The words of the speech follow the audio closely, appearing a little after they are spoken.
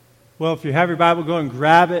Well, if you have your Bible, go and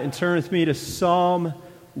grab it and turn with me to Psalm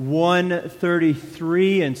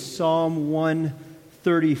 133 and Psalm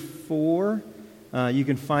 134. You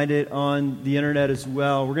can find it on the internet as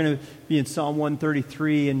well. We're going to be in Psalm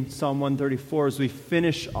 133 and Psalm 134 as we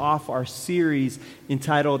finish off our series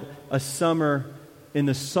entitled A Summer in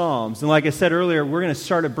the Psalms. And like I said earlier, we're going to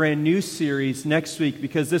start a brand new series next week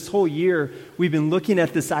because this whole year we've been looking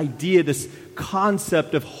at this idea, this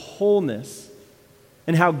concept of wholeness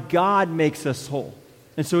and how God makes us whole.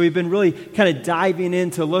 And so we've been really kind of diving in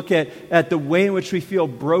to look at the way in which we feel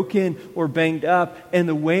broken or banged up and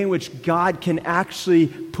the way in which God can actually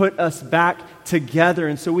put us back together.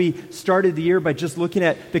 And so we started the year by just looking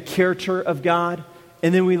at the character of God.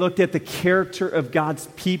 And then we looked at the character of God's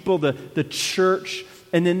people, the church.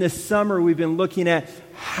 And then this summer we've been looking at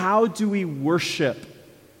how do we worship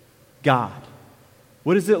God?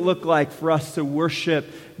 What does it look like for us to worship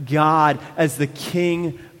God as the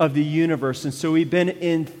King of the universe? And so we've been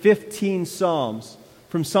in 15 Psalms,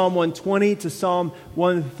 from Psalm 120 to Psalm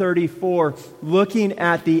 134, looking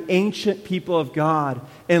at the ancient people of God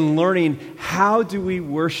and learning how do we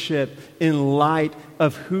worship in light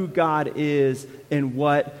of who God is and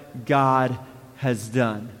what God has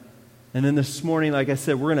done. And then this morning, like I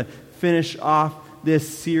said, we're going to finish off this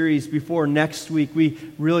series before next week. We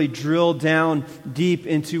really drill down deep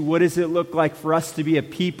into what does it look like for us to be a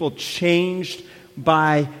people changed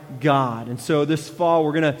by God. And so this fall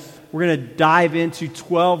we're gonna dive into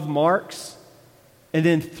 12 marks and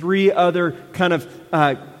then 3 other kind of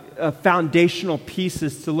foundational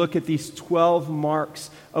pieces to look at these 12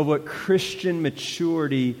 marks of what Christian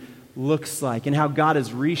maturity looks like and how God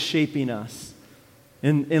is reshaping us.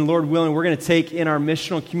 And Lord willing, we're going to take in our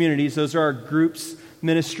missional communities, those are our groups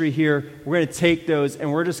ministry here, we're going to take those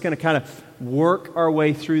and we're just going to kind of work our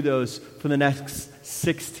way through those for the next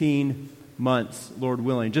 16 months, Lord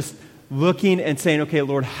willing. Just looking and saying, okay,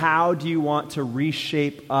 Lord, how do you want to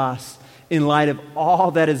reshape us in light of all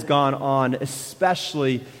that has gone on,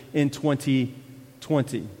 especially in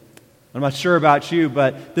 2020? I'm not sure about you,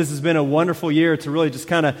 but this has been a wonderful year to really just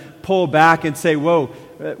kind of pull back and say, whoa,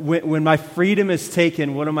 when my freedom is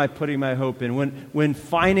taken, what am I putting my hope in? When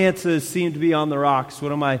finances seem to be on the rocks,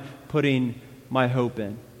 what am I putting my hope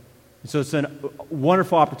in? And so it's a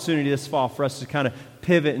wonderful opportunity this fall for us to kind of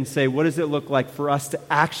pivot and say, what does it look like for us to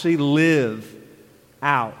actually live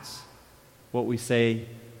out what we say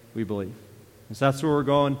we believe? And so that's where we're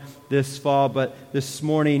going this fall. But this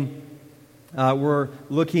morning, we're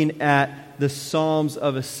looking at the Psalms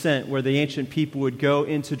of Ascent, where the ancient people would go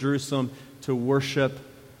into Jerusalem to worship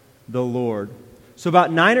the Lord. So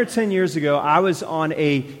about 9 or 10 years ago, I was on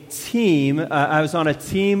a team. I was on a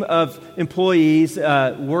team of employees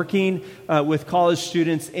working with college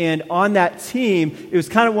students. And on that team, it was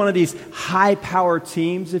kind of one of these high-power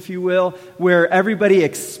teams, if you will, where everybody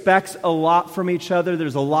expects a lot from each other.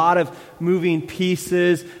 There's a lot of moving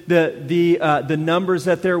pieces. The numbers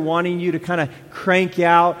that they're wanting you to kind of crank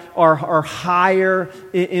out are higher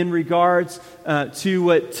in regards to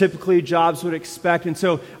what typically jobs would expect. And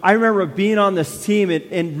so I remember being on this team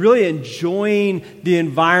and really enjoying the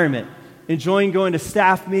environment, enjoying going to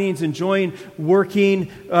staff meetings, enjoying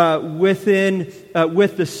working with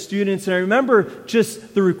the students. And I remember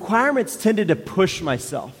just the requirements tended to push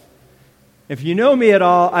myself. If you know me at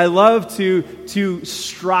all, I love to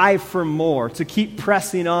strive for more, to keep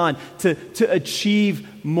pressing on, to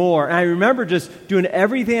achieve more. And I remember just doing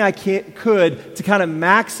everything I could to kind of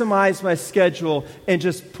maximize my schedule and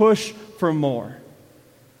just push for more.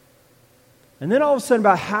 And then all of a sudden,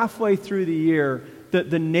 about halfway through the year,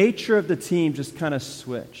 the nature of the team just kind of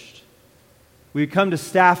switched. We'd come to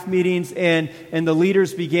staff meetings and the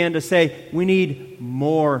leaders began to say, we need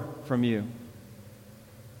more from you.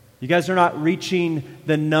 You guys are not reaching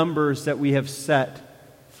the numbers that we have set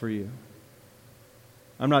for you.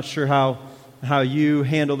 I'm not sure how you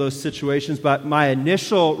handle those situations, but my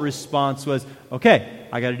initial response was, okay,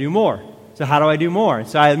 I got to do more. So how do I do more?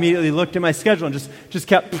 So I immediately looked at my schedule and just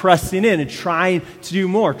kept pressing in and trying to do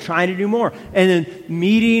more. And then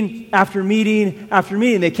meeting after meeting after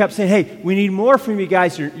meeting, they kept saying, hey, we need more from you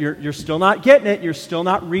guys. You're still not getting it. You're still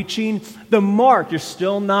not reaching the mark. You're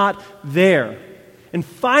still not there. And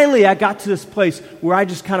finally, I got to this place where I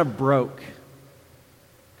just kind of broke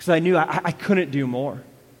because I knew I couldn't do more.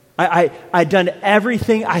 I'd done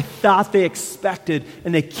everything I thought they expected,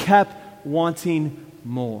 and they kept wanting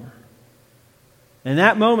more. In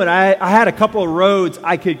that moment, I had a couple of roads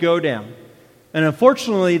I could go down. And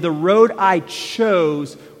unfortunately, the road I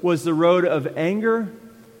chose was the road of anger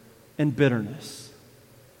and bitterness.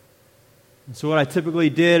 So what I typically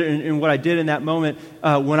did, and what I did in that moment,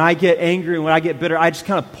 when I get angry and when I get bitter, I just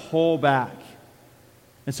kind of pull back.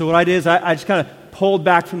 And so what I did is I just kind of pulled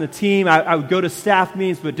back from the team. I would go to staff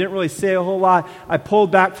meetings, but didn't really say a whole lot. I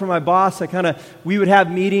pulled back from my boss. We would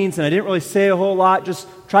have meetings, and I didn't really say a whole lot. Just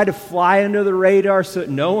tried to fly under the radar so that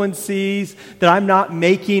no one sees that I'm not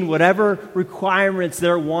making whatever requirements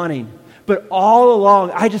they're wanting. But all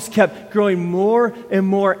along, I just kept growing more and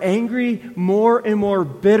more angry, more and more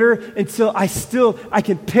bitter, until I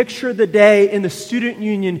can picture the day in the student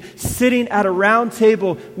union sitting at a round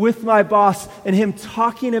table with my boss and him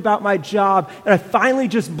talking about my job. And I finally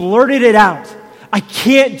just blurted it out. I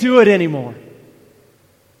can't do it anymore.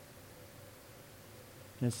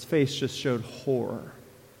 And his face just showed horror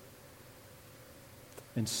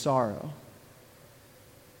and sorrow.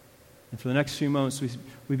 And for the next few moments,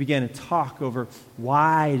 we began to talk over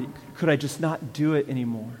why could I just not do it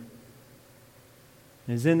anymore.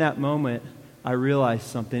 And as in that moment, I realized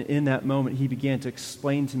something. In that moment, he began to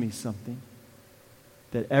explain to me something.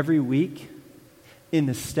 That every week in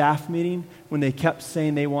the staff meeting, when they kept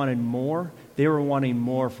saying they wanted more, they were wanting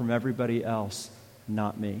more from everybody else,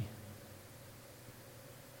 not me.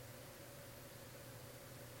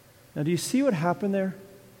 Now, do you see what happened there?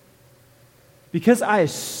 Because I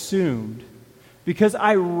assumed, because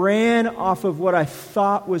I ran off of what I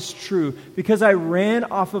thought was true, because I ran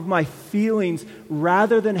off of my feelings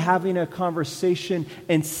rather than having a conversation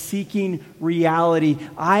and seeking reality,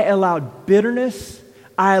 I allowed bitterness,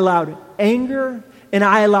 I allowed anger, and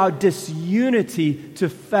I allowed disunity to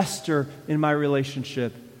fester in my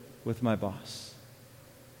relationship with my boss.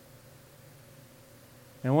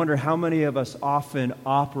 And I wonder how many of us often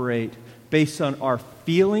operate based on our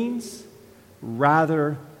feelings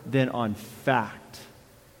rather than on fact.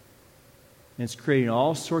 And it's creating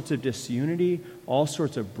all sorts of disunity, all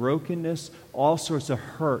sorts of brokenness, all sorts of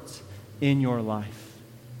hurts in your life.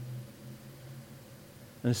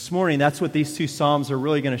 And this morning, that's what these two Psalms are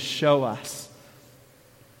really going to show us.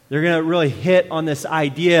 They're going to really hit on this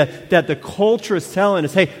idea that the culture is telling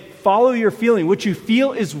us, hey, follow your feeling. What you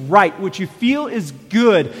feel is right. What you feel is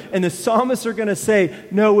good. And the psalmists are going to say,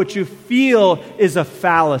 no, what you feel is a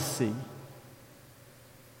fallacy.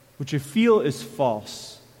 What you feel is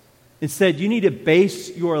false. Instead, you need to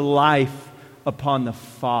base your life upon the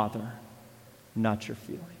Father, not your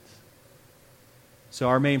feelings. So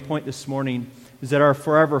our main point this morning is that our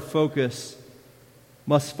forever focus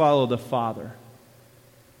must follow the Father,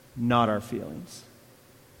 not our feelings.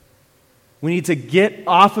 We need to get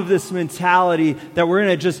off of this mentality that we're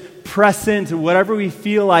going to just press into whatever we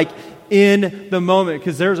feel like in the moment,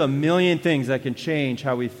 because there's a million things that can change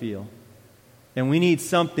how we feel. And we need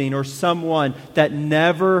something or someone that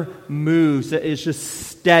never moves, that is just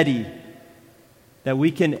steady, that we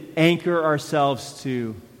can anchor ourselves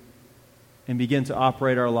to and begin to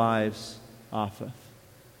operate our lives off of.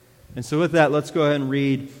 And so with that, let's go ahead and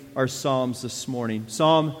read our Psalms this morning.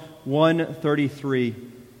 Psalm 133,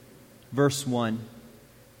 verse 1.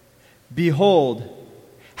 Behold,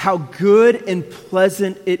 how good and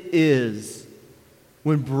pleasant it is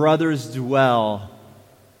when brothers dwell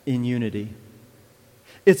in unity.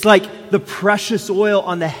 It's like the precious oil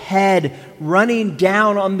on the head running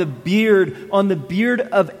down on the beard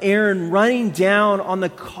of Aaron, running down on the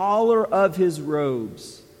collar of his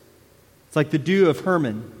robes. It's like the dew of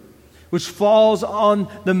Hermon, which falls on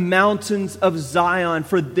the mountains of Zion.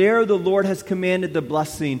 For there the Lord has commanded the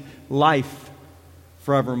blessing, life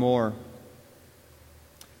forevermore.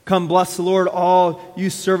 Come, bless the Lord, all you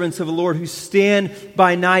servants of the Lord who stand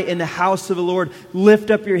by night in the house of the Lord. Lift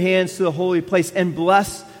up your hands to the holy place and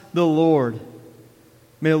bless the Lord.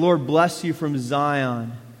 May the Lord bless you from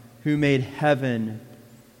Zion, who made heaven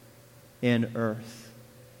and earth.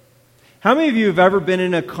 How many of you have ever been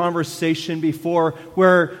in a conversation before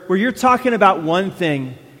where you're talking about one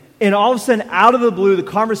thing, and all of a sudden, out of the blue, the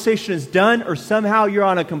conversation is done, or somehow you're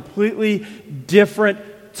on a completely different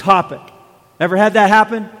topic? Ever had that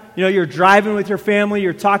happen? You know, you're driving with your family,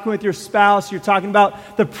 you're talking with your spouse, you're talking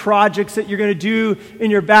about the projects that you're going to do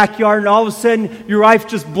in your backyard, and all of a sudden, your wife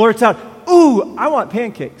just blurts out, "Ooh, I want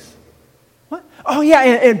pancakes." What? Oh, yeah,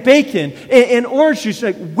 and bacon, and orange juice.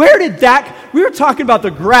 Like, where did that... We were talking about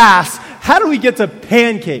the grass. How do we get to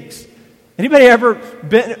pancakes? Anybody ever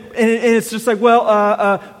been... And it's just like, well,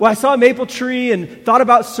 I saw a maple tree and thought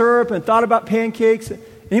about syrup and thought about pancakes.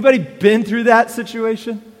 Anybody been through that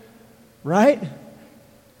situation? Right?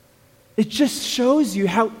 It just shows you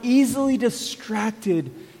how easily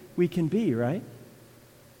distracted we can be, right?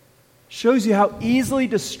 Shows you how easily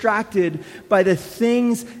distracted by the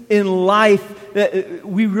things in life that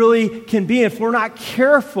we really can be. If we're not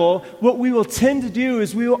careful, what we will tend to do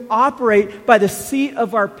is we will operate by the seat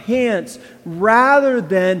of our pants rather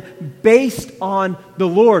than based on the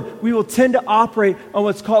Lord. We will tend to operate on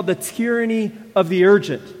what's called the tyranny of the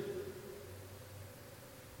urgent.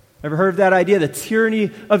 Ever heard of that idea? The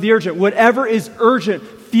tyranny of the urgent. Whatever is urgent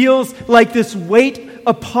feels like this weight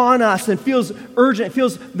upon us and feels urgent. It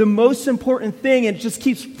feels the most important thing, and it just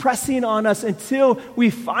keeps pressing on us until we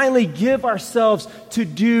finally give ourselves to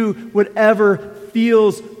do whatever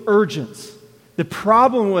feels urgent. The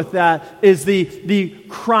problem with that is the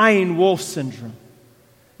crying wolf syndrome.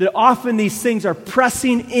 That often these things are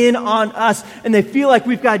pressing in on us, and they feel like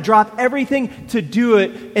we've got to drop everything to do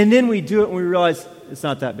it, and then we do it and we realize it's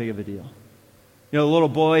not that big of a deal. You know, the little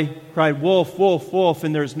boy cried, "Wolf, wolf, wolf,"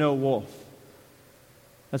 and there's no wolf.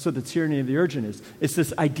 That's what the tyranny of the urgent is. It's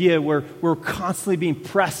this idea where we're constantly being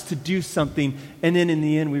pressed to do something, and then in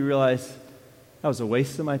the end we realize that was a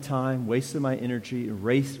waste of my time, waste of my energy,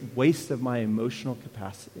 waste of my emotional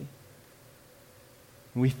capacity.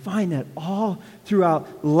 And we find that all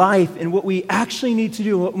throughout life, and what we actually need to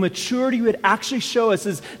do, what maturity would actually show us,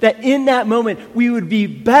 is that in that moment we would be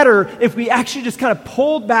better if we actually just kind of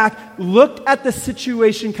pulled back, looked at the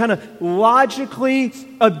situation kind of logically,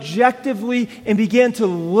 objectively, and began to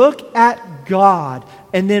look at God,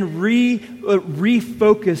 and then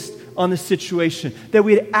refocused on the situation. That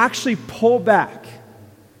we'd actually pull back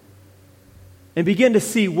and begin to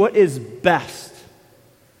see what is best,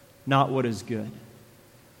 not what is good.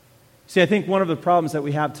 See, I think one of the problems that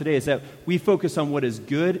we have today is that we focus on what is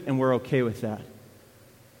good and we're okay with that.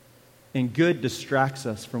 And good distracts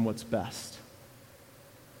us from what's best.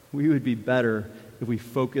 We would be better if we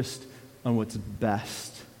focused on what's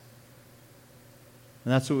best.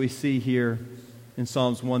 And that's what we see here in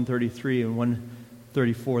Psalms 133 and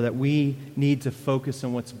 134, that we need to focus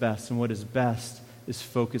on what's best, and what is best is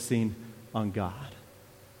focusing on God.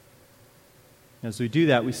 As we do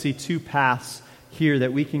that, we see two paths here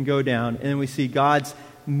that we can go down, and then we see God's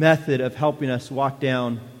method of helping us walk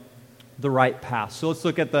down the right path. So let's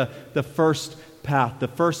look at the first path. The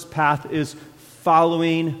first path is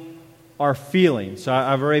following our feelings. So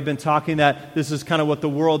I've already been talking that this is kind of what the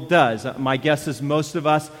world does. My guess is most of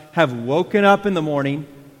us have woken up in the morning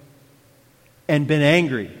and been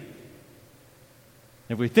angry.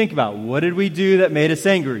 If we think about what did we do that made us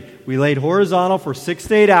angry? We laid horizontal for 6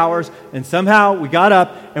 to 8 hours, and somehow we got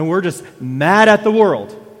up and we're just mad at the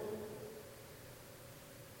world.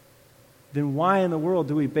 Then why in the world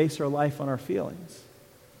do we base our life on our feelings?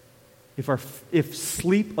 If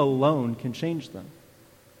sleep alone can change them.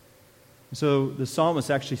 So the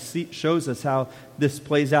psalmist actually shows us how this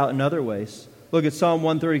plays out in other ways. Look at Psalm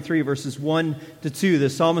 133, verses 1 to 2. The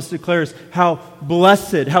psalmist declares how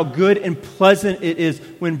blessed, how good and pleasant it is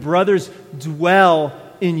when brothers dwell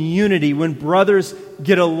in unity, when brothers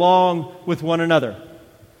get along with one another.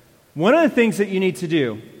 One of the things that you need to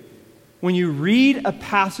do when you read a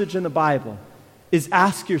passage in the Bible is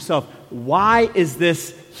ask yourself, why is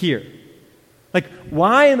this here? Like,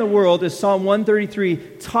 why in the world is Psalm 133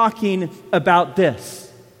 talking about this?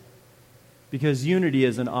 Because unity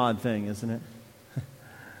is an odd thing, isn't it?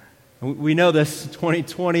 We know this,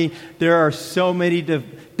 2020, there are so many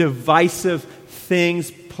divisive things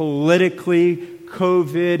politically,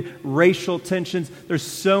 COVID, racial tensions. There's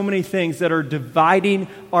so many things that are dividing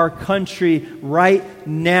our country right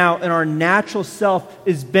now, and our natural self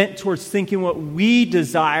is bent towards thinking what we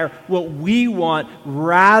desire, what we want,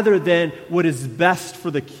 rather than what is best for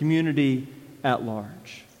the community at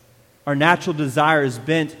large. Our natural desire is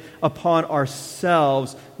bent upon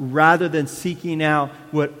ourselves rather than seeking out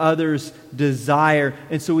what others desire.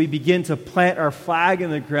 And so we begin to plant our flag in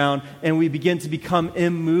the ground, and we begin to become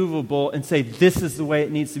immovable and say, this is the way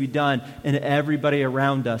it needs to be done, and everybody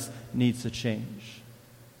around us needs to change.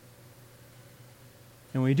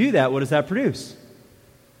 And when we do that, what does that produce?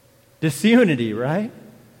 Disunity, right?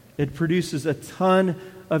 It produces a ton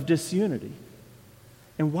of disunity.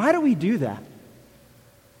 And why do we do that?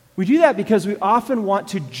 We do that because we often want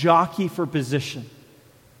to jockey for position.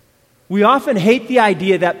 We often hate the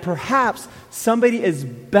idea that perhaps somebody is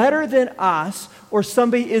better than us, or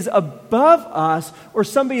somebody is above us, or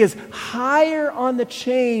somebody is higher on the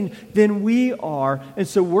chain than we are. And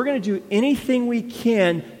so we're going to do anything we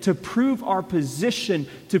can to prove our position,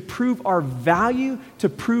 to prove our value, to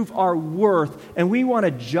prove our worth. And we want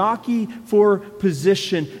to jockey for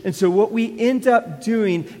position. And so what we end up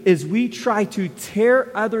doing is we try to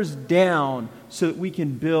tear others down so that we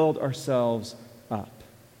can build ourselves up.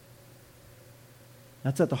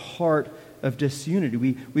 That's at the heart of disunity.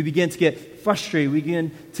 We begin to get frustrated. We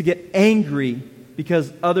begin to get angry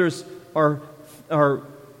because others are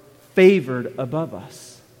favored above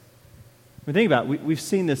us. I mean, think about it. We've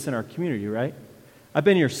seen this in our community, right? I've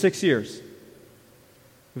been here 6 years.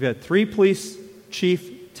 We've had 3 police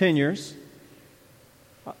chief tenures.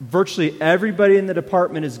 Virtually everybody in the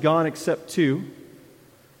department is gone except 2.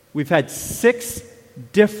 We've had 6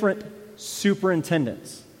 different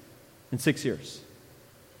superintendents in 6 years.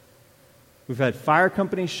 We've had fire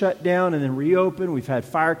companies shut down and then reopen. We've had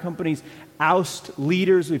fire companies oust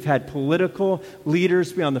leaders. We've had political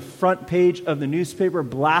leaders be on the front page of the newspaper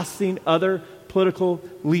blasting other political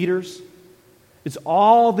leaders. It's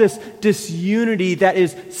all this disunity that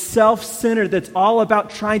is self-centered, that's all about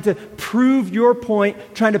trying to prove your point,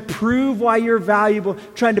 trying to prove why you're valuable,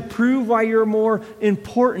 trying to prove why you're more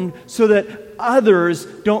important so that others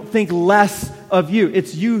don't think less of you.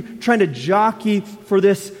 It's you trying to jockey for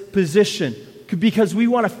this position because we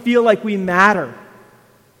want to feel like we matter.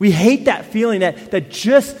 We hate that feeling that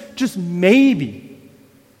just maybe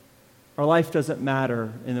our life doesn't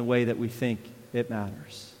matter in the way that we think it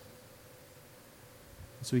matters.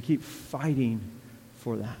 So we keep fighting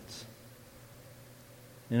for that.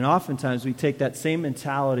 And oftentimes we take that same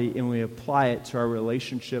mentality and we apply it to our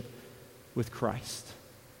relationship with Christ.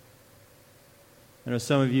 I know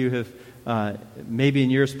some of you have, maybe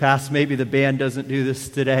in years past, maybe the band doesn't do this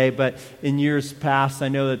today, but in years past I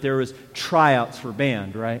know that there was tryouts for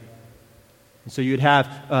band, right? And so you'd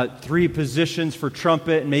have 3 positions for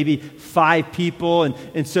trumpet and maybe 5 people.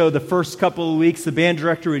 And so the first couple of weeks, the band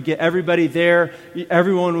director would get everybody there.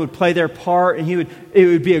 Everyone would play their part. And it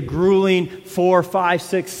would be a grueling 4, 5,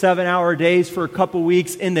 6, 7 hour days for a couple of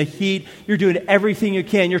weeks in the heat. You're doing everything you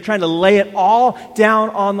can. You're trying to lay it all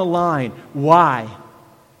down on the line. Why?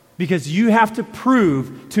 Because you have to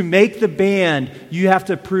prove, to make the band, you have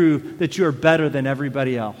to prove that you are better than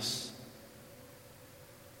everybody else.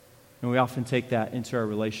 And we often take that into our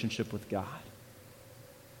relationship with God.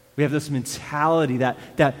 We have this mentality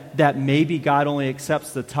that maybe God only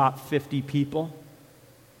accepts the top 50 people.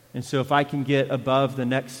 And so if I can get above the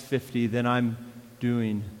next 50, then I'm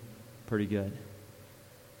doing pretty good.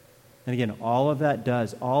 And again, all it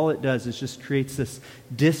does is just creates this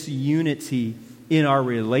disunity in our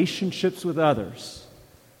relationships with others.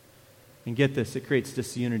 And get this, it creates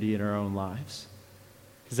disunity in our own lives.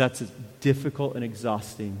 Because that's difficult and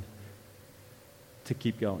exhausting to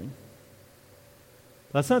keep going.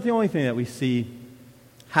 That's not the only thing that we see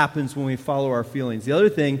happens when we follow our feelings. The other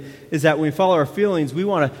thing is that when we follow our feelings, we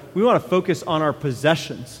want to focus on our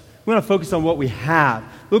possessions. We want to focus on what we have.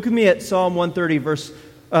 Look with me at Psalm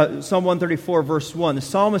 134, verse 1. The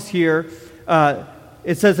psalmist here,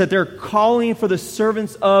 it says that they're calling for the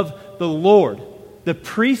servants of the Lord, the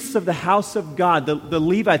priests of the house of God, the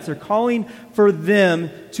Levites. They're calling for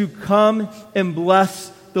them to come and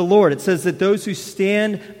bless the Lord. It says that those who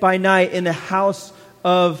stand by night in the house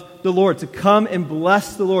of the Lord, to come and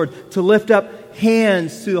bless the Lord, to lift up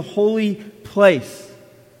hands to the holy place.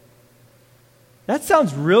 That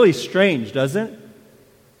sounds really strange, doesn't it?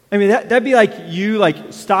 I mean, that'd be like you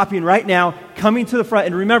stopping right now, coming to the front,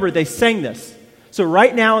 and remember, they sang this. So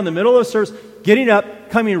right now, in the middle of the service, getting up,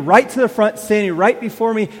 coming right to the front, standing right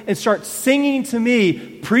before me, and start singing to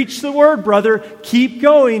me, preach the word, brother, keep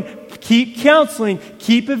going, keep counseling,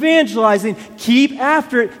 keep evangelizing, keep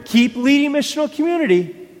after it, keep leading missional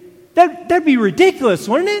community. That'd be ridiculous,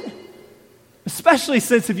 wouldn't it? Especially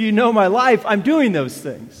since if you know my life, I'm doing those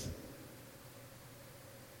things.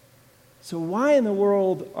 So why in the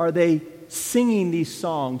world are they singing these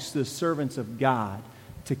songs to the servants of God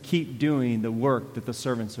to keep doing the work that the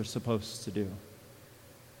servants are supposed to do?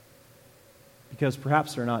 Because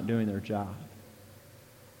perhaps they're not doing their job.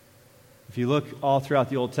 If you look all throughout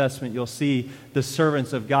the Old Testament, you'll see the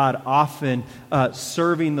servants of God often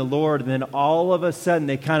serving the Lord, and then all of a sudden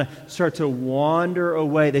they kind of start to wander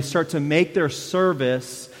away. They start to make their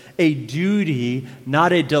service a duty,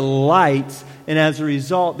 not a delight, and as a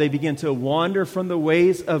result, they begin to wander from the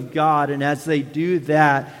ways of God, and as they do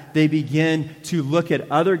that, they begin to look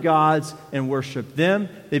at other gods and worship them.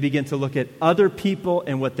 They begin to look at other people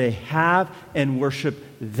and what they have and worship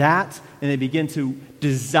that, and they begin to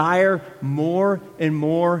desire more and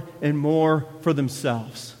more and more for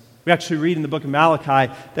themselves. We actually read in the book of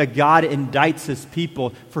Malachi that God indicts his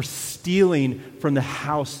people for stealing from the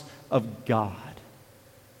house of God.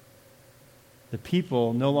 The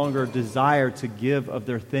people no longer desire to give of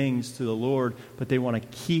their things to the Lord, but they want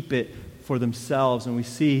to keep it for themselves. And we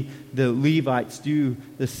see the Levites do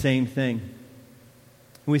the same thing. And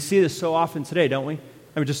we see this so often today, don't we?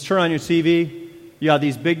 I mean, just turn on your TV. You got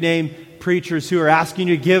these big name preachers who are asking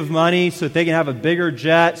you to give money so that they can have a bigger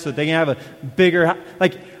jet, so that they can have a bigger...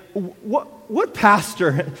 Like, what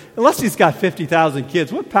pastor, unless he's got 50,000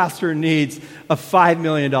 kids, what pastor needs a $5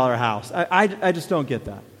 million house? I just don't get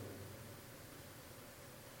that.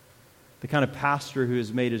 The kind of pastor who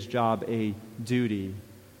has made his job a duty,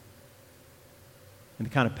 and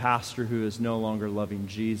the kind of pastor who is no longer loving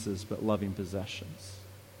Jesus but loving possessions.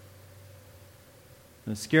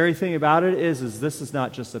 And the scary thing about it is this is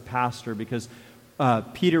not just a pastor, because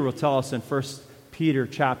Peter will tell us in 1 Peter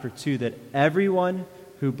chapter 2 that everyone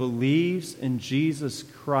who believes in Jesus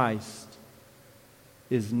Christ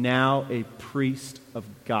is now a priest of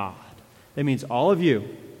God. That means all of you.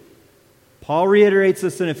 Paul reiterates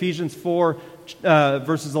this in Ephesians 4,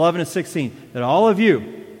 verses 11 and 16, that all of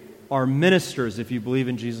you are ministers if you believe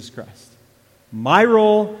in Jesus Christ. My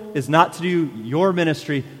role is not to do your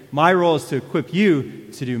ministry. My role is to equip you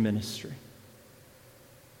to do ministry.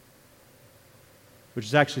 Which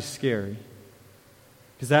is actually scary.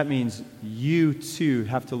 Because that means you too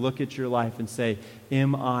have to look at your life and say,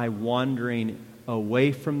 am I wandering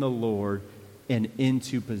away from the Lord and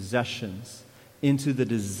into possessions, into the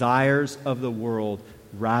desires of the world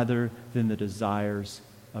rather than the desires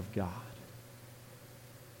of God?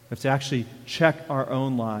 We have to actually check our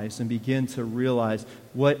own lives and begin to realize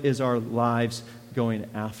what is our lives going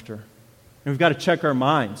after. And we've got to check our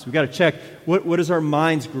minds. We've got to check what is our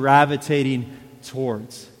minds gravitating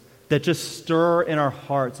towards that just stir in our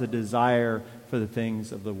hearts a desire for the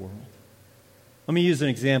things of the world. Let me use an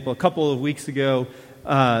example. A couple of weeks ago,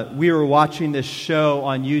 we were watching this show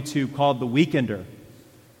on YouTube called The Weekender.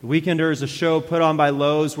 The Weekender is a show put on by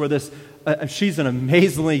Lowe's where she's an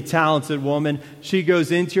amazingly talented woman. She goes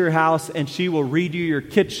into your house and she will redo your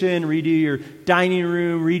kitchen, redo your dining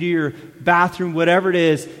room, redo your bathroom, whatever it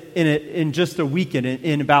is, in just a weekend.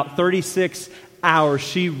 In about 36 hours,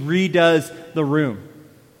 she redoes the room.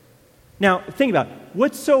 Now, think about it.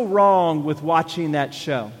 What's so wrong with watching that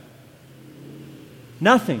show?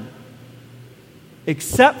 Nothing.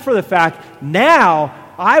 Except for the fact, now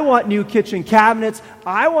I want new kitchen cabinets,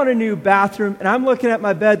 I want a new bathroom, and I'm looking at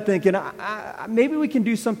my bed thinking, maybe we can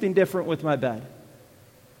do something different with my bed.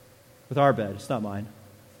 With our bed, it's not mine.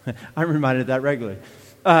 I'm reminded of that regularly.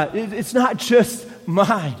 It's not just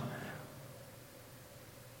mine.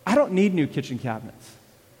 I don't need new kitchen cabinets.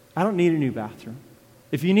 I don't need a new bathroom.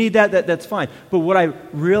 If you need that's fine. But what I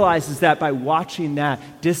realized is that by watching that,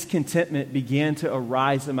 discontentment began to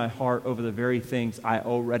arise in my heart over the very things I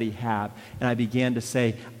already have. And I began to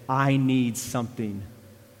say, I need something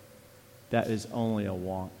that is only a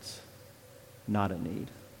want, not a need.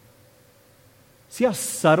 See how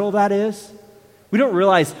subtle that is? We don't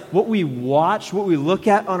realize what we watch, what we look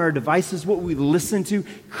at on our devices, what we listen to,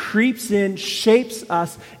 creeps in, shapes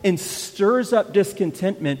us, and stirs up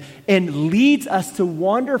discontentment and leads us to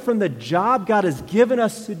wander from the job God has given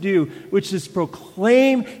us to do, which is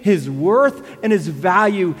proclaim His worth and His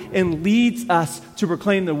value, and leads us to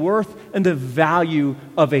proclaim the worth and the value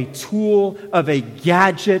of a tool, of a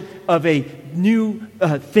gadget, of a new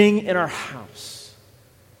thing in our house.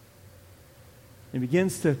 It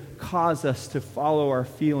begins to cause us to follow our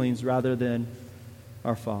feelings rather than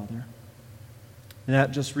our Father. And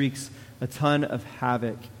that just wreaks a ton of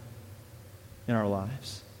havoc in our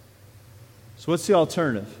lives. So what's the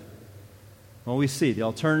alternative? Well, we see the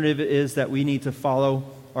alternative is that we need to follow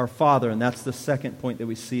our Father, and that's the second point that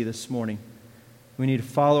we see this morning. We need to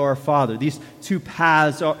follow our Father. These two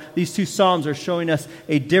Psalms are showing us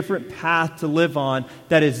a different path to live on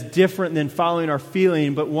that is different than following our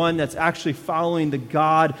feeling, but one that's actually following the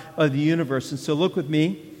God of the universe. And so look with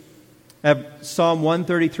me at Psalm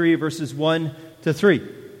 133, verses 1 to 3.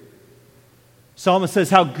 Psalmist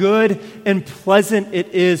says, how good and pleasant it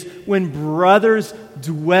is when brothers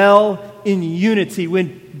dwell in unity,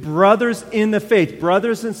 when brothers in the faith,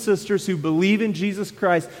 brothers and sisters who believe in Jesus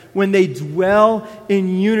Christ, when they dwell in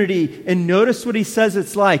unity. And notice what he says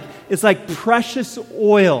it's like. It's like precious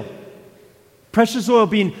oil. Precious oil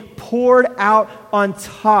being poured out on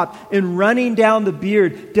top and running down the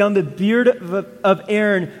beard of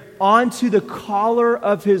Aaron onto the collar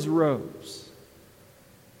of his robes.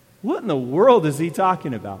 What in the world is he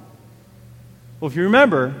talking about? Well, if you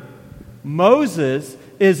remember, Moses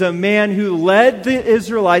is a man who led the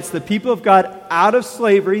Israelites, the people of God, out of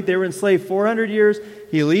slavery. They were enslaved 400 years.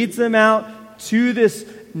 He leads them out to this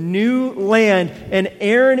new land, and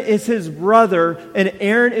Aaron is his brother, and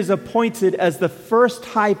Aaron is appointed as the first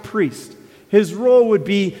high priest. His role would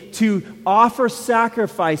be to offer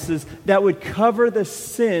sacrifices that would cover the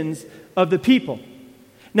sins of the people.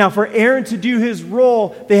 Now, for Aaron to do his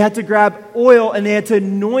role, they had to grab oil and they had to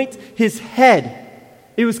anoint his head.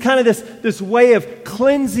 It was kind of this way of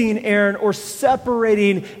cleansing Aaron or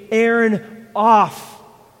separating Aaron off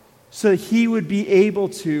so that he would be able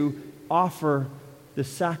to offer the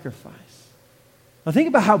sacrifice. Now think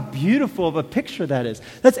about how beautiful of a picture that is.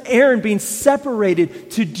 That's Aaron being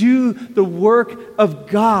separated to do the work of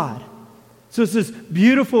God. So it's this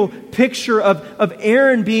beautiful picture of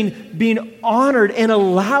Aaron being honored and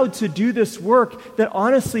allowed to do this work that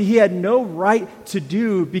honestly he had no right to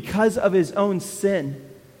do because of his own sin.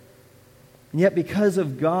 And yet because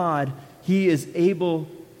of God, he is able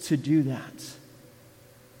to do that.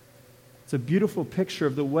 It's a beautiful picture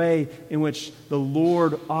of the way in which the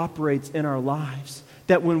Lord operates in our lives.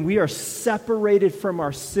 That when we are separated from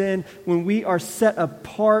our sin, when we are set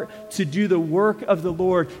apart to do the work of the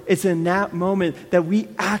Lord, it's in that moment that we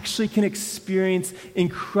actually can experience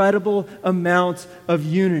incredible amounts of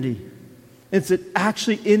unity. It's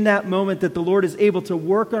actually in that moment that the Lord is able to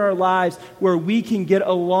work in our lives where we can get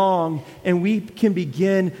along and we can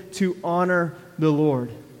begin to honor the Lord.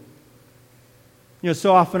 You know,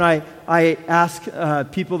 so often I ask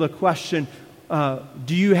people the question,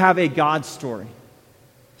 do you have a God story?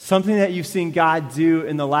 Something that you've seen God do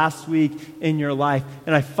in the last week in your life.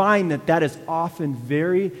 And I find that is often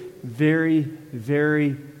very, very,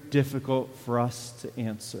 very difficult for us to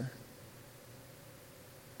answer.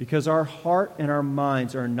 Because our heart and our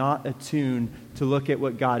minds are not attuned to look at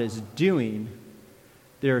what God is doing.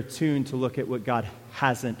 They're attuned to look at what God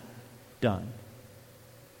hasn't done.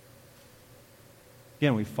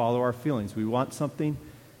 Again, we follow our feelings. We want something,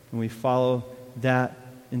 and we follow that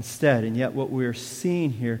instead. And yet what we're seeing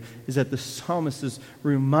here is that the psalmist is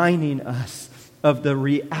reminding us of the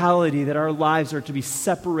reality that our lives are to be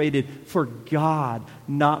separated for God,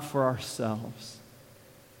 not for ourselves.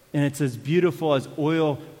 And it's as beautiful as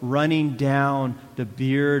oil running down the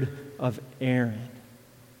beard of Aaron.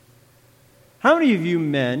 How many of you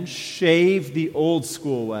men shave the old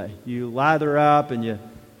school way? You lather up and you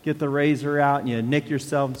get the razor out and you nick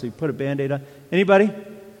yourself, so you put a Band-Aid on. Anybody?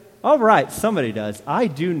 All right, somebody does. I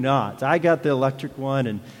do not. I got the electric one,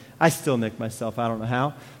 and I still nick myself. I don't know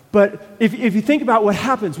how. But if you think about what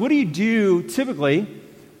happens, what do you do typically?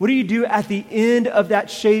 What do you do at the end of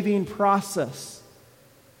that shaving process?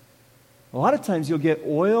 A lot of times you'll get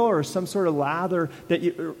oil or some sort of lather,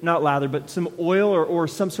 not lather, but some oil or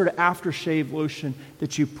some sort of aftershave lotion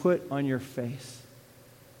that you put on your face.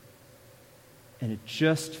 And it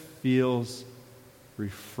just feels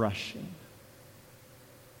refreshing.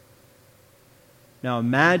 Now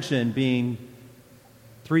imagine being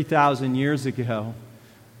 3,000 years ago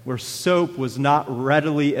where soap was not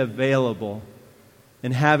readily available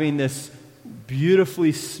and having this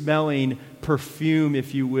beautifully smelling perfume,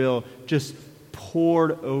 if you will, just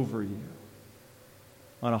poured over you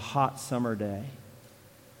on a hot summer day.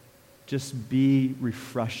 Just be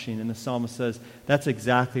refreshing. And the psalmist says that's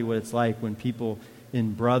exactly what it's like when people,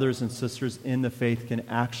 in brothers and sisters in the faith, can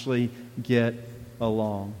actually get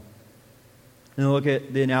along. And look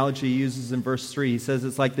at the analogy he uses in verse 3. He says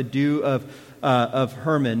it's like the dew of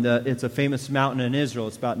Hermon. It's a famous mountain in Israel.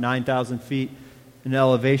 It's about 9,000 feet in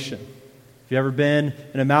elevation. If you've ever been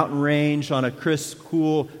in a mountain range on a crisp,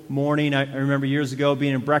 cool morning, I remember years ago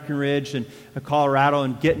being in Breckenridge and Colorado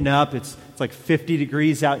and getting up. It's like 50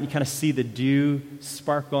 degrees out and you kind of see the dew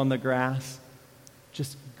sparkle on the grass.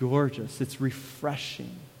 Just gorgeous. It's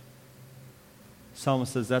refreshing. The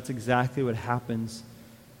psalmist says that's exactly what happens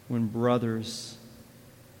when brothers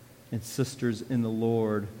and sisters in the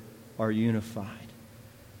Lord are unified.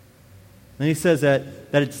 Then he says that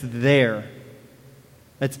it's there.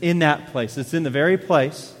 That's in that place. It's in the very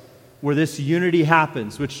place where this unity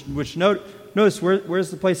happens. Which notice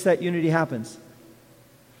where's the place that unity happens?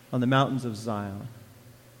 On the mountains of Zion.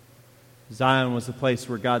 Zion was the place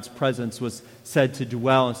where God's presence was said to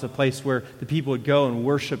dwell. It's the place where the people would go and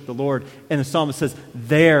worship the Lord. And the psalmist says,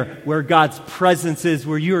 there, where God's presence is,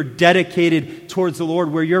 where you are dedicated towards the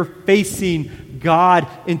Lord, where you're facing God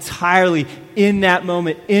entirely in that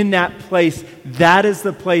moment, in that place, that is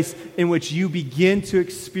the place in which you begin to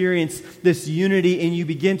experience this unity and you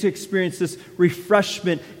begin to experience this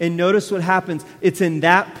refreshment. And notice what happens. It's in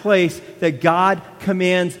that place that God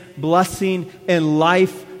commands blessing and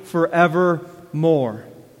life forevermore.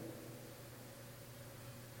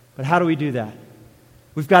 But how do we do that?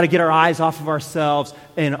 We've got to get our eyes off of ourselves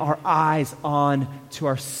and our eyes on to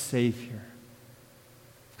our Savior.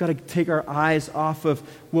 We've got to take our eyes off of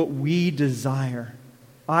what we desire,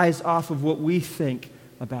 eyes off of what we think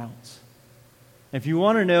about. If you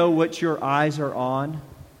want to know what your eyes are on,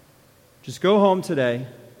 just go home today,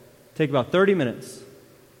 take about 30 minutes,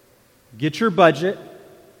 get your budget.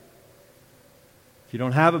 If you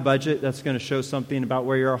don't have a budget, that's going to show something about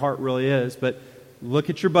where your heart really is. But look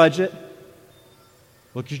at your budget,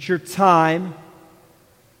 look at your time,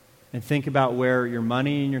 and think about where your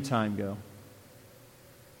money and your time go.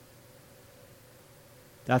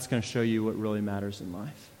 That's going to show you what really matters in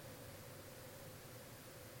life.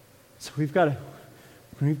 So we've got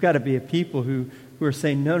to be a people who are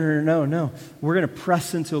saying, no. We're going to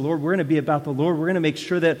press into the Lord. We're going to be about the Lord. We're going to make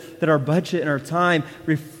sure that our budget and our time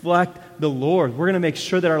reflect the Lord. We're going to make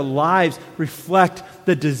sure that our lives reflect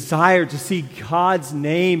the desire to see God's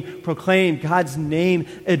name proclaimed, God's name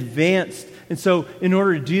advanced. And so in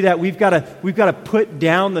order to do that, we've got to put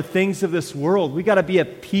down the things of this world. We've got to be a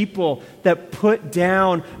people that put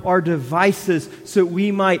down our devices so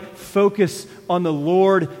we might focus on the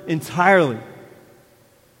Lord entirely.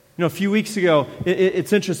 A few weeks ago,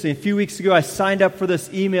 it's interesting. A few weeks ago, I signed up for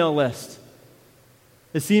this email list.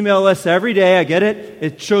 This email list, every day, I get it.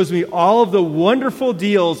 It shows me all of the wonderful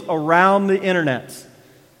deals around the internet.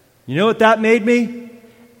 You know what that made me?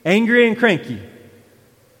 Angry and cranky.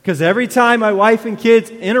 Because every time my wife and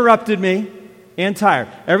kids interrupted me, and tired,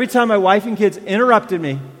 every time my wife and kids interrupted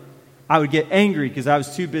me, I would get angry because I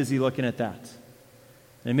was too busy looking at that.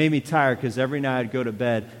 And it made me tired because every night I'd go to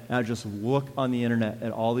bed and I'd just look on the internet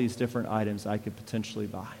at all these different items I could potentially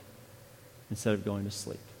buy instead of going to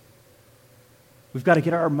sleep. We've got to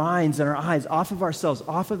get our minds and our eyes off of ourselves,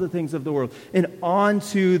 off of the things of the world, and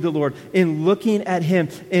onto the Lord, and looking at Him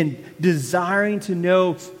and desiring to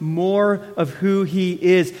know more of who He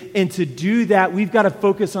is. And to do that, we've got to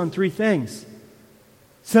focus on three things.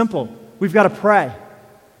 Simple. We've got to pray.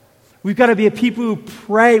 We've got to be a people who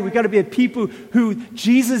pray. We've got to be a people who,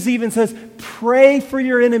 Jesus even says, pray for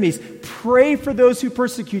your enemies. Pray for those who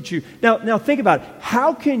persecute you. Now think about it.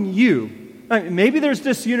 How can you, maybe there's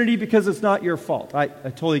disunity because it's not your fault. I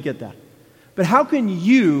totally get that. But how can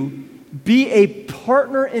you be a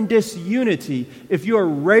partner in disunity if you are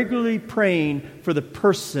regularly praying for the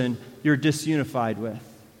person you're disunified with?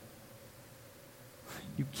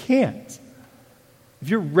 You can't. If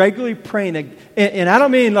you're regularly praying, and I don't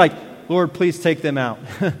mean like, Lord, please take them out.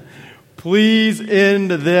 Please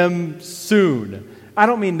end them soon. I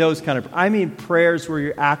don't mean those kind of, I mean prayers where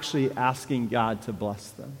you're actually asking God to bless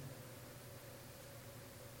them.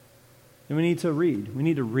 And we need to read. We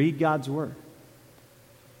need to read God's Word.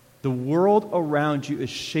 The world around you is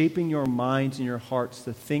shaping your minds and your hearts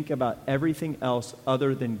to think about everything else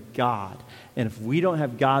other than God. And if we don't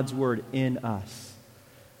have God's Word in us,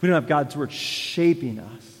 if we don't have God's Word shaping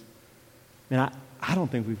us, man, I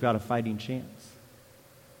don't think we've got a fighting chance.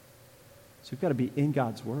 So we've got to be in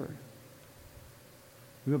God's Word.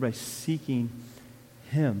 We've got to be seeking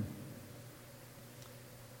Him.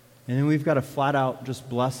 And then we've got to flat out just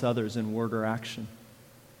bless others in word or action.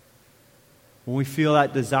 When we feel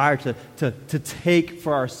that desire to take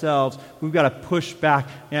for ourselves, we've got to push back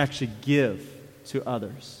and actually give to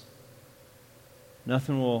others.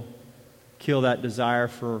 Nothing will kill that desire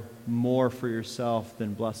for more for yourself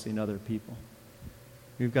than blessing other people.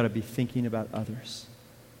 We've got to be thinking about others.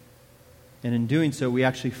 And in doing so, we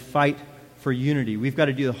actually fight for unity. We've got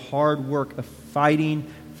to do the hard work of fighting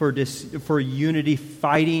for unity,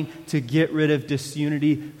 fighting to get rid of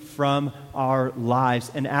disunity from our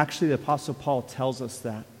lives. And actually, the Apostle Paul tells us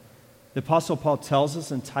that. The Apostle Paul tells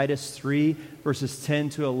us in Titus 3, verses 10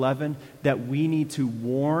 to 11, that we need to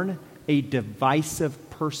warn a divisive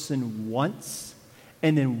person once,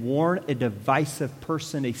 and then warn a divisive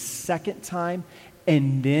person a second time,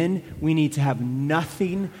 and then we need to have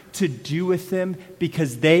nothing to do with them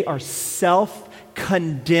because they are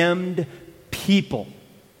self-condemned people.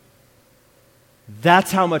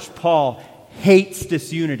 That's how much Paul hates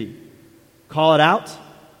disunity. Call it out,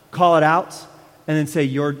 and then say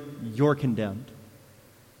you're condemned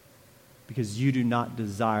because you do not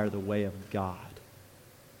desire the way of God,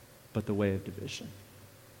 but the way of division.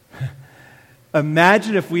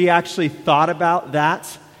 Imagine if we actually thought about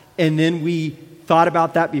that, and then we thought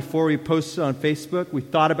about that before we posted on Facebook. We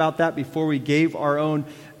thought about that before we gave our own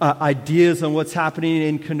ideas on what's happening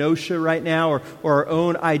in Kenosha right now, or our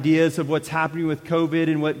own ideas of what's happening with COVID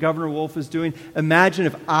and what Governor Wolf is doing. Imagine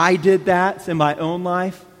if I did that in my own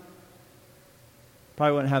life.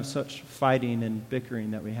 Probably wouldn't have such fighting and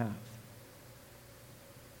bickering that we have.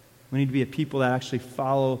 We need to be a people that actually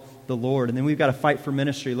follow the Lord. And then we've got to fight for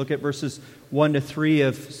ministry. Look at verses 1 to 3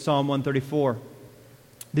 of Psalm 134.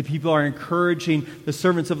 The people are encouraging the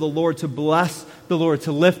servants of the Lord to bless the Lord,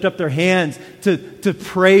 to lift up their hands, to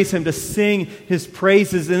praise Him, to sing His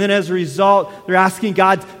praises. And then as a result, they're asking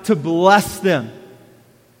God to bless them.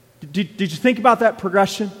 Did you think about that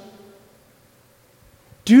progression?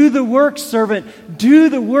 Do the work, servant. Do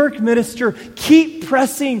the work, minister. Keep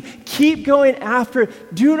pressing. Keep going after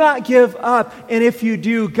it. Do not give up. And if you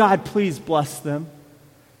do, God, please bless them.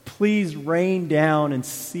 Please rain down and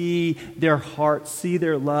see their heart, see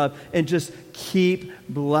their love, and just keep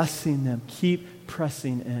blessing them. Keep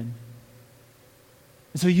pressing in.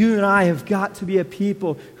 And so you and I have got to be a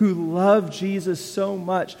people who love Jesus so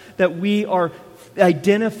much that we are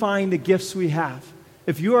identifying the gifts we have.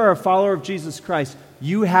 If you are a follower of Jesus Christ,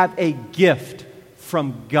 you have a gift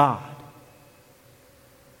from God.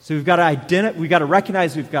 So we've got to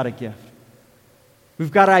recognize we've got a gift.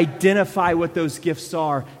 We've got to identify what those gifts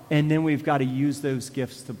are, and then we've got to use those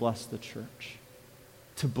gifts to bless the church,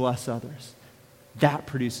 to bless others. That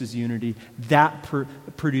produces unity. That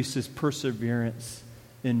produces perseverance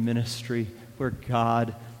in ministry where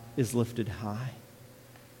God is lifted high.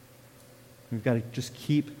 We've got to just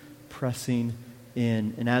keep pressing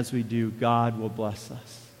in, and as we do, God will bless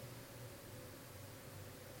us.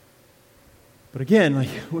 But again,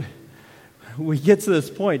 we get to this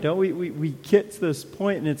point, don't we? We get to this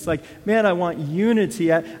point, and it's like, man, I want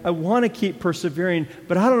unity. I want to keep persevering,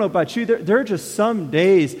 but I don't know about you. There are just some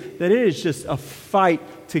days that it is just a fight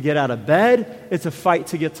to get out of bed. It's a fight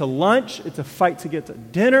to get to lunch. It's a fight to get to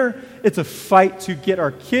dinner. It's a fight to get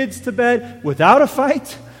our kids to bed without a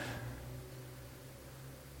fight.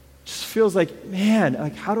 Just feels like, man,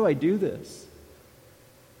 how do I do this?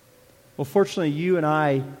 Well, fortunately, you and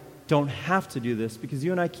I don't have to do this because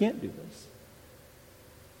you and I can't do this.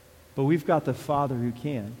 But we've got the Father who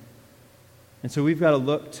can. And so we've got to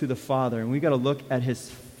look to the Father, and we've got to look at His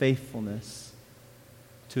faithfulness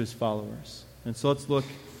to His followers. And so let's look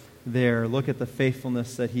there. Look at the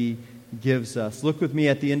faithfulness that He gives us. Look with me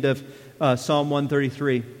at the end of Psalm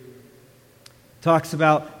 133. It talks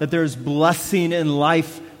about that there's blessing in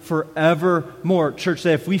life forevermore. Church,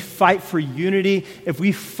 that if we fight for unity, if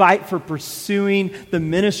we fight for pursuing the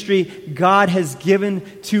ministry God has given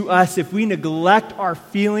to us, if we neglect our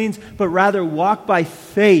feelings but rather walk by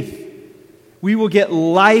faith, we will get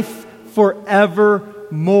life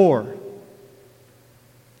forevermore.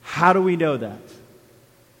 How do we know that?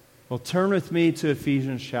 Well, turn with me to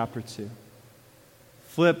Ephesians chapter 2.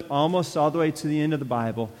 Flip almost all the way to the end of the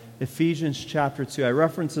Bible. Ephesians chapter 2. I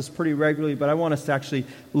reference this pretty regularly, but I want us to actually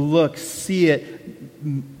look, see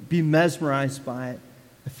it, be mesmerized by it.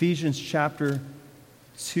 Ephesians chapter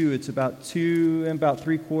 2. It's about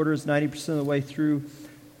 3/4, 90% of the way through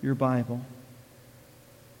your Bible.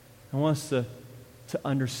 I want us to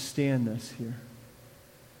understand this here.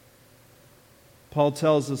 Paul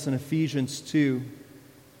tells us in Ephesians 2,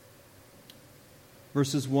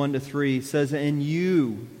 verses 1-3, he says, and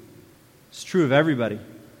you, it's true of everybody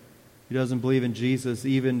who doesn't believe in Jesus,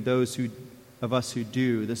 even those of us who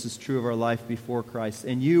do. This is true of our life before Christ.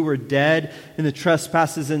 And you were dead in the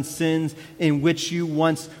trespasses and sins in which you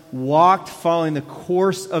once walked, following the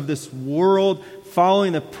course of this world,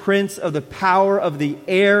 following the prince of the power of the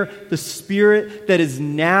air, the spirit that is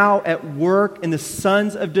now at work in the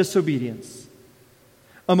sons of disobedience,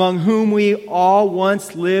 among whom we all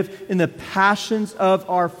once lived in the passions of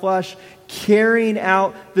our flesh, carrying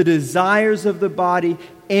out the desires of the body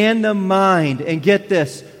and the mind. And get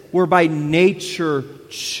this, we're by nature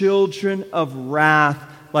children of wrath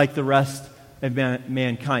like the rest of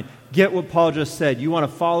mankind. Get what Paul just said. You want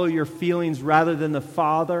to follow your feelings rather than the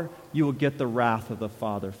Father, you will get the wrath of the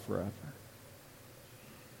Father forever.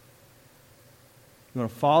 You want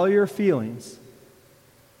to follow your feelings.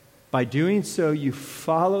 By doing so, you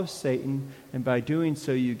follow Satan, and by doing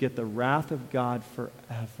so, you get the wrath of God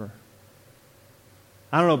forever.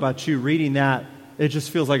 I don't know about you, reading that, it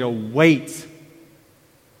just feels like a weight.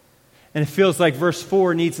 And it feels like verse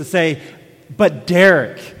 4 needs to say, but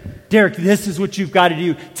Derek, this is what you've got to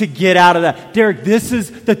do to get out of that. Derek, this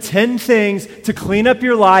is the 10 things to clean up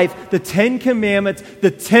your life, the 10 commandments,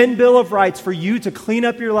 the 10 Bill of Rights for you to clean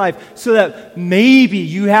up your life so that maybe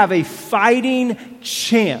you have a fighting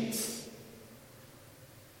chance.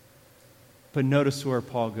 But notice where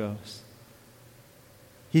Paul goes.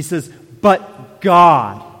 He says, but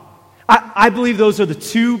God. I believe those are the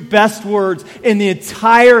two best words in the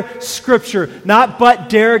entire Scripture. Not but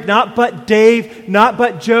Derek, not but Dave, not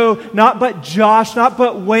but Joe, not but Josh, not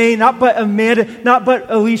but Wayne, not but Amanda, not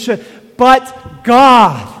but Alicia, but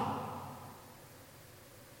God,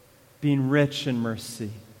 being rich in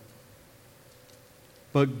mercy.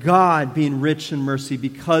 But God, being rich in mercy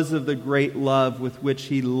because of the great love with which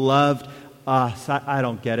He loved us. I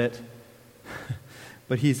don't get it.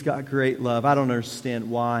 But He's got great love. I don't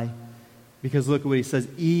understand why. Because look at what He says.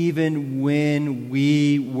 Even when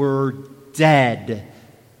we were dead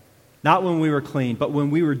Not when we were clean, but when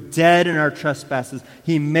we were dead in our trespasses.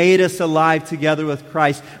 He made us alive together with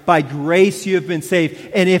Christ. By grace you have been saved.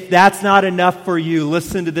 And if that's not enough for you,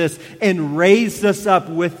 listen to this. And raised us up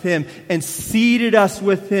with Him and seated us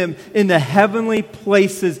with Him in the heavenly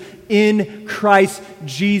places in Christ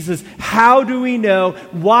Jesus. How do we know?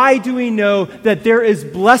 Why do we know that there is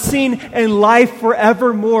blessing and life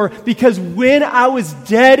forevermore? Because when I was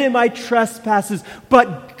dead in my trespasses,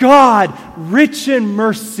 but God, rich in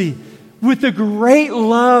mercy, with the great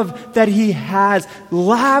love that He has,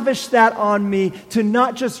 lavished that on me to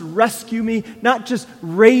not just rescue me, not just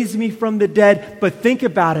raise me from the dead, but think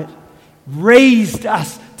about it, raised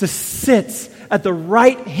us to sit at the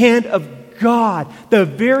right hand of God, the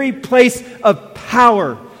very place of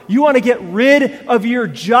power. You want to get rid of your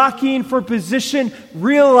jockeying for position?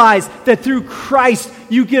 Realize that through Christ,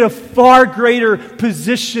 you get a far greater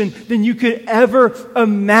position than you could ever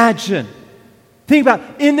imagine. Think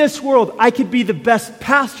about, in this world, I could be the best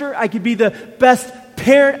pastor, I could be the best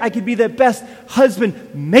parent, I could be the best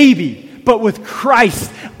husband, maybe. But with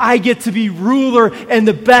Christ, I get to be ruler and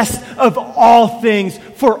the best of all things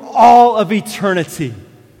for all of eternity.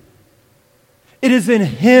 It is in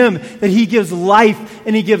Him that He gives life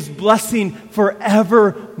and He gives blessing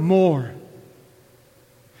forevermore.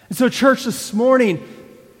 And so, church, this morning,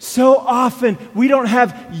 so often we don't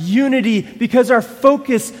have unity because our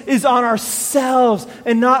focus is on ourselves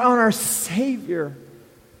and not on our Savior.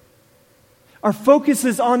 Our focus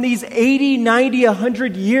is on these 80, 90,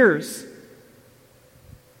 100 years.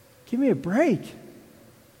 Give me a break.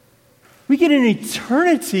 We get an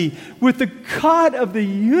eternity with the God of the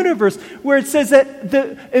universe, where it says that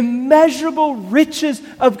the immeasurable riches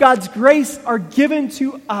of God's grace are given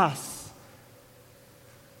to us.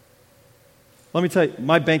 Let me tell you,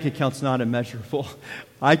 my bank account's not immeasurable.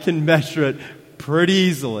 I can measure it pretty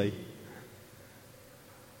easily.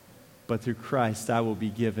 But through Christ, I will be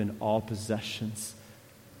given all possessions,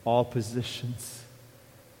 all positions,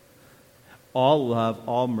 all love,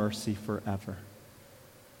 all mercy forever.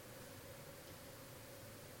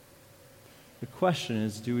 The question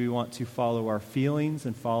is, do we want to follow our feelings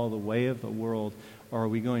and follow the way of the world, or are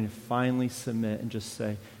we going to finally submit and just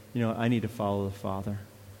say, I need to follow the Father?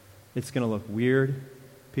 It's going to look weird.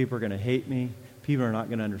 People are going to hate me. People are not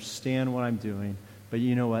going to understand what I'm doing. But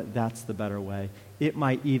you know what? That's the better way. It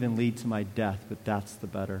might even lead to my death, but that's the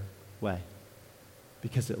better way.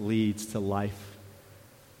 Because it leads to life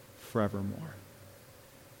forevermore.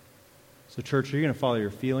 So, church, are you going to follow your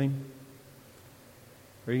feeling?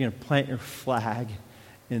 Or are you going to plant your flag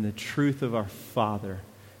in the truth of our Father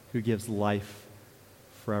who gives life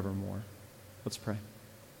forevermore? Let's pray.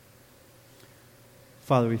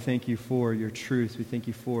 Father, we thank You for Your truth. We thank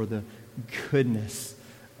You for the goodness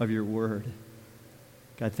of Your word.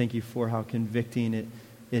 God, thank You for how convicting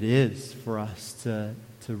it is for us to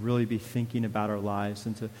really be thinking about our lives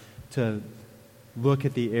and to look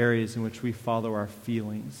at the areas in which we follow our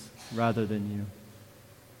feelings rather than You.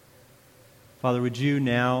 Father, would You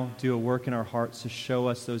now do a work in our hearts to show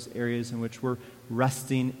us those areas in which we're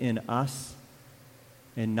resting in us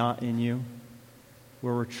and not in You,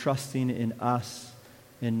 where we're trusting in us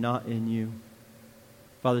and not in You.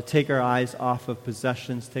 Father, take our eyes off of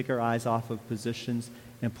possessions, take our eyes off of positions,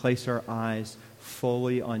 and place our eyes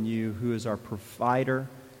fully on You, who is our provider,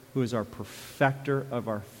 who is our perfecter of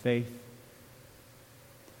our faith,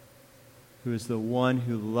 who is the one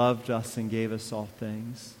who loved us and gave us all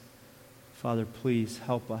things. Father, please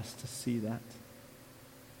help us to see that.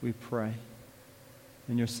 We pray.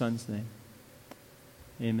 In Your Son's name,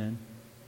 amen.